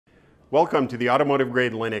Welcome to the Automotive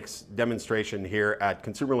Grade Linux demonstration here at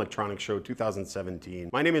Consumer Electronics Show 2017.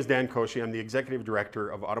 My name is Dan Koshi. I'm the Executive Director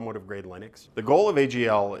of Automotive Grade Linux. The goal of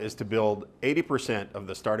AGL is to build 80% of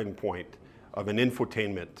the starting point of an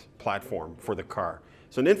infotainment platform for the car.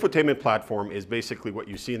 So an infotainment platform is basically what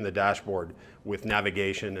you see in the dashboard with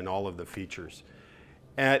navigation and all of the features.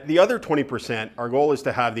 The other 20%, our goal is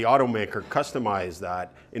to have the automaker customize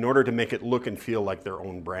that in order to make it look and feel like their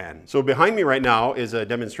own brand. So behind me right now is a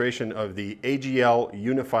demonstration of the AGL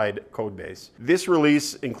Unified Codebase. This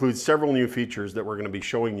release includes several new features that we're going to be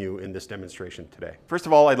showing you in this demonstration today. First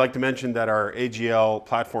of all, I'd like to mention that our AGL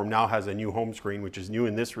platform now has a new home screen, which is new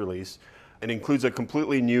in this release. It includes a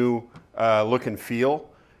completely new look and feel,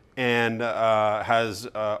 and has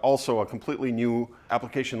also a completely new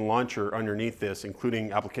application launcher underneath this,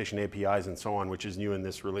 including application APIs and so on, which is new in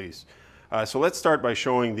this release. So let's start by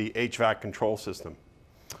showing the HVAC control system.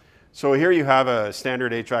 So here you have a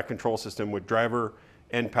standard HVAC control system with driver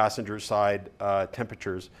and passenger side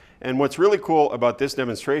temperatures. And what's really cool about this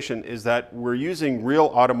demonstration is that we're using real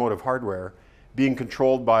automotive hardware being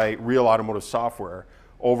controlled by real automotive software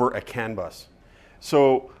over a CAN bus.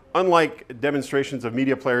 So unlike demonstrations of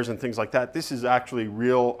media players and things like that, this is actually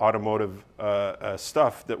real automotive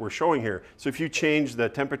stuff that we're showing here. So if you change the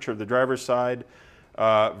temperature of the driver's side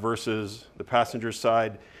versus the passenger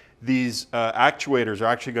side, these actuators are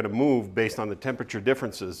actually going to move based on the temperature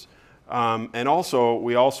differences. And also,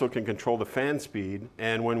 we also can control the fan speed.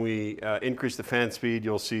 And when we increase the fan speed,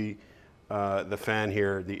 you'll see the fan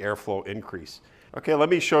here, the airflow increase. Okay, let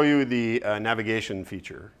me show you the navigation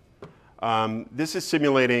feature. This is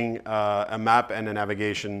simulating a map and a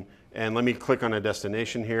navigation, and let me click on a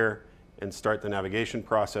destination here and start the navigation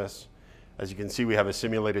process. As you can see, we have a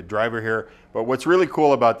simulated driver here, but what's really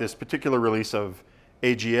cool about this particular release of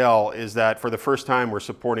AGL is that for the first time we're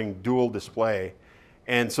supporting dual display,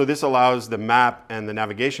 and so this allows the map and the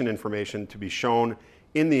navigation information to be shown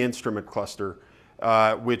in the instrument cluster,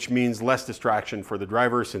 which means less distraction for the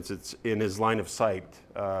driver since it's in his line of sight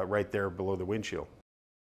right there below the windshield.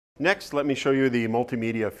 Next, let me show you the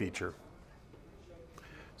multimedia feature.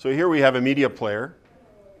 So here we have a media player,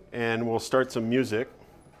 and we'll start some music.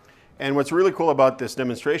 And what's really cool about this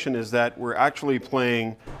demonstration is that we're actually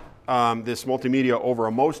playing this multimedia over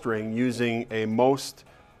a MOST ring using a MOST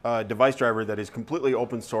device driver that is completely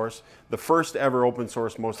open source, the first ever open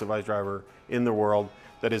source MOST device driver in the world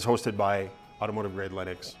that is hosted by Automotive Grade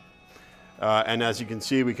Linux. And as you can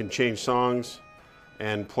see, we can change songs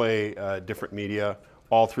and play different media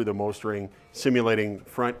all through the MOST ring, simulating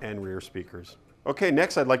front and rear speakers. Okay,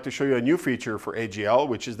 next I'd like to show you a new feature for AGL,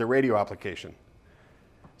 which is the radio application.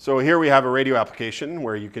 So here we have a radio application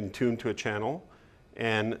where you can tune to a channel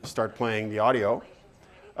and start playing the audio.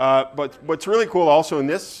 But what's really cool also in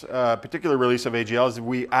this particular release of AGL is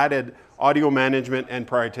we added audio management and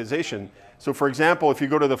prioritization. So for example, if you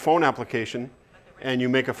go to the phone application and you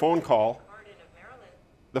make a phone call,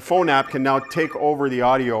 the phone app can now take over the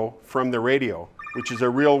audio from the radio, which is a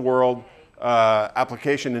real-world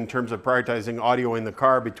application in terms of prioritizing audio in the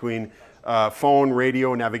car between phone,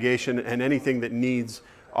 radio, navigation, and anything that needs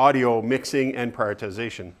audio mixing and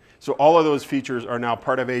prioritization. So all of those features are now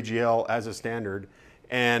part of AGL as a standard,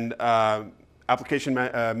 and application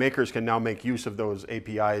makers can now make use of those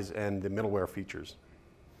APIs and the middleware features.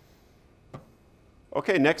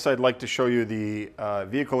 Okay, next I'd like to show you the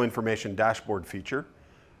vehicle information dashboard feature.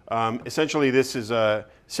 Essentially, this is a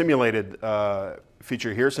simulated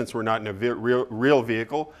feature here since we're not in a real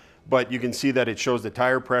vehicle, but you can see that it shows the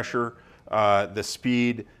tire pressure, the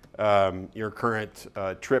speed, your current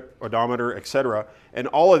trip odometer, etc. And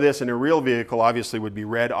all of this in a real vehicle obviously would be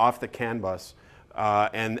read off the CAN bus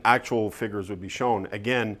and actual figures would be shown.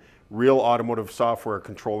 Again, real automotive software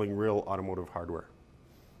controlling real automotive hardware.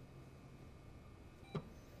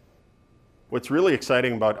 What's really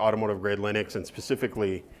exciting about Automotive Grade Linux, and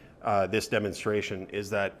specifically this demonstration, is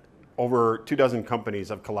that over 24 companies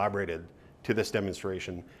have collaborated to this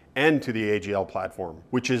demonstration and to the AGL platform,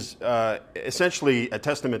 which is essentially a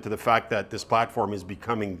testament to the fact that this platform is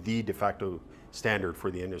becoming the de facto standard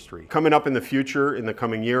for the industry. Coming up in the future, in the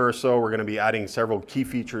coming year or so, we're going to be adding several key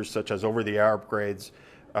features such as over-the-air upgrades,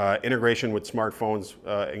 integration with smartphones,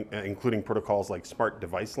 including protocols like Smart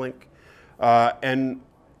Device Link, and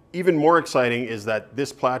even more exciting is that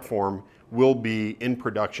this platform will be in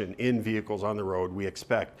production in vehicles on the road, we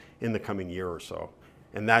expect, in the coming year or so.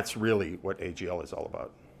 And that's really what AGL is all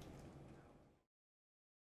about.